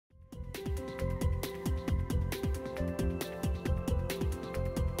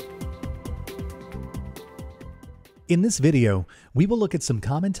In this video, we will look at some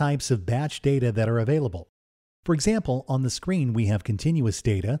common types of batch data that are available. For example, on the screen we have continuous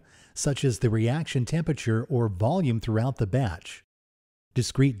data, such as the reaction temperature or volume throughout the batch.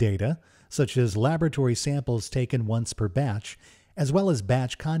 Discrete data, such as laboratory samples taken once per batch, as well as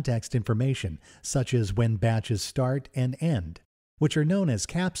batch context information, such as when batches start and end, which are known as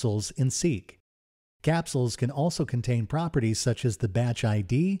capsules in Seeq. Capsules can also contain properties such as the batch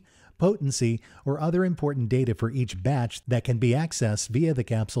ID, potency, or other important data for each batch that can be accessed via the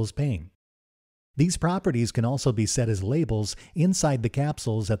capsules pane. These properties can also be set as labels inside the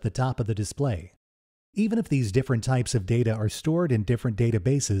capsules at the top of the display. Even if these different types of data are stored in different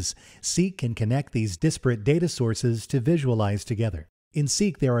databases, Seeq can connect these disparate data sources to visualize together. In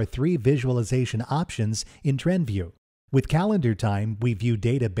Seeq, there are 3 visualization options in Trend View. With calendar time, we view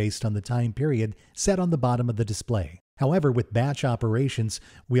data based on the time period set on the bottom of the display. However, with batch operations,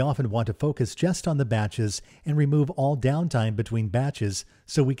 we often want to focus just on the batches and remove all downtime between batches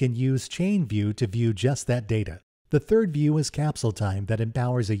so we can use Chain View to view just that data. The third view is Capsule Time that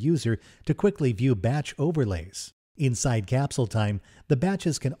empowers a user to quickly view batch overlays. Inside Capsule Time, the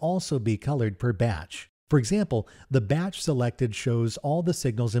batches can also be colored per batch. For example, the batch selected shows all the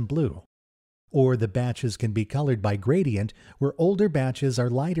signals in blue. Or the batches can be colored by gradient, where older batches are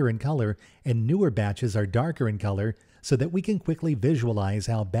lighter in color and newer batches are darker in color, so that we can quickly visualize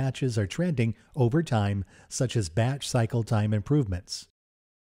how batches are trending over time, such as batch cycle time improvements.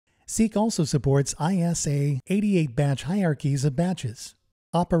 Seeq also supports ISA 88 batch hierarchies of batches,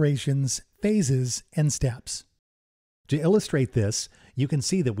 operations, phases, and steps. To illustrate this, you can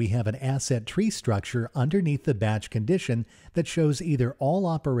see that we have an asset tree structure underneath the batch condition that shows either all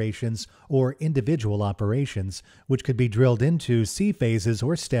operations or individual operations, which could be drilled into C phases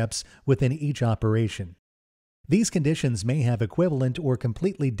or steps within each operation. These conditions may have equivalent or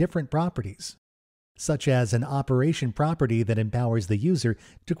completely different properties, such as an operation property that empowers the user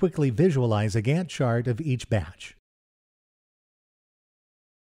to quickly visualize a Gantt chart of each batch.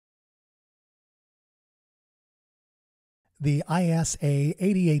 The ISA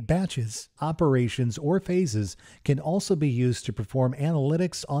 88 batches, operations, or phases can also be used to perform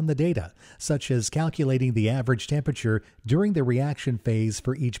analytics on the data, such as calculating the average temperature during the reaction phase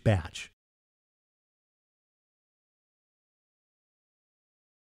for each batch.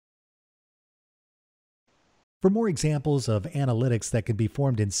 For more examples of analytics that can be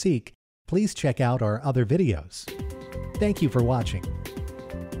formed in Seeq, please check out our other videos. Thank you for watching.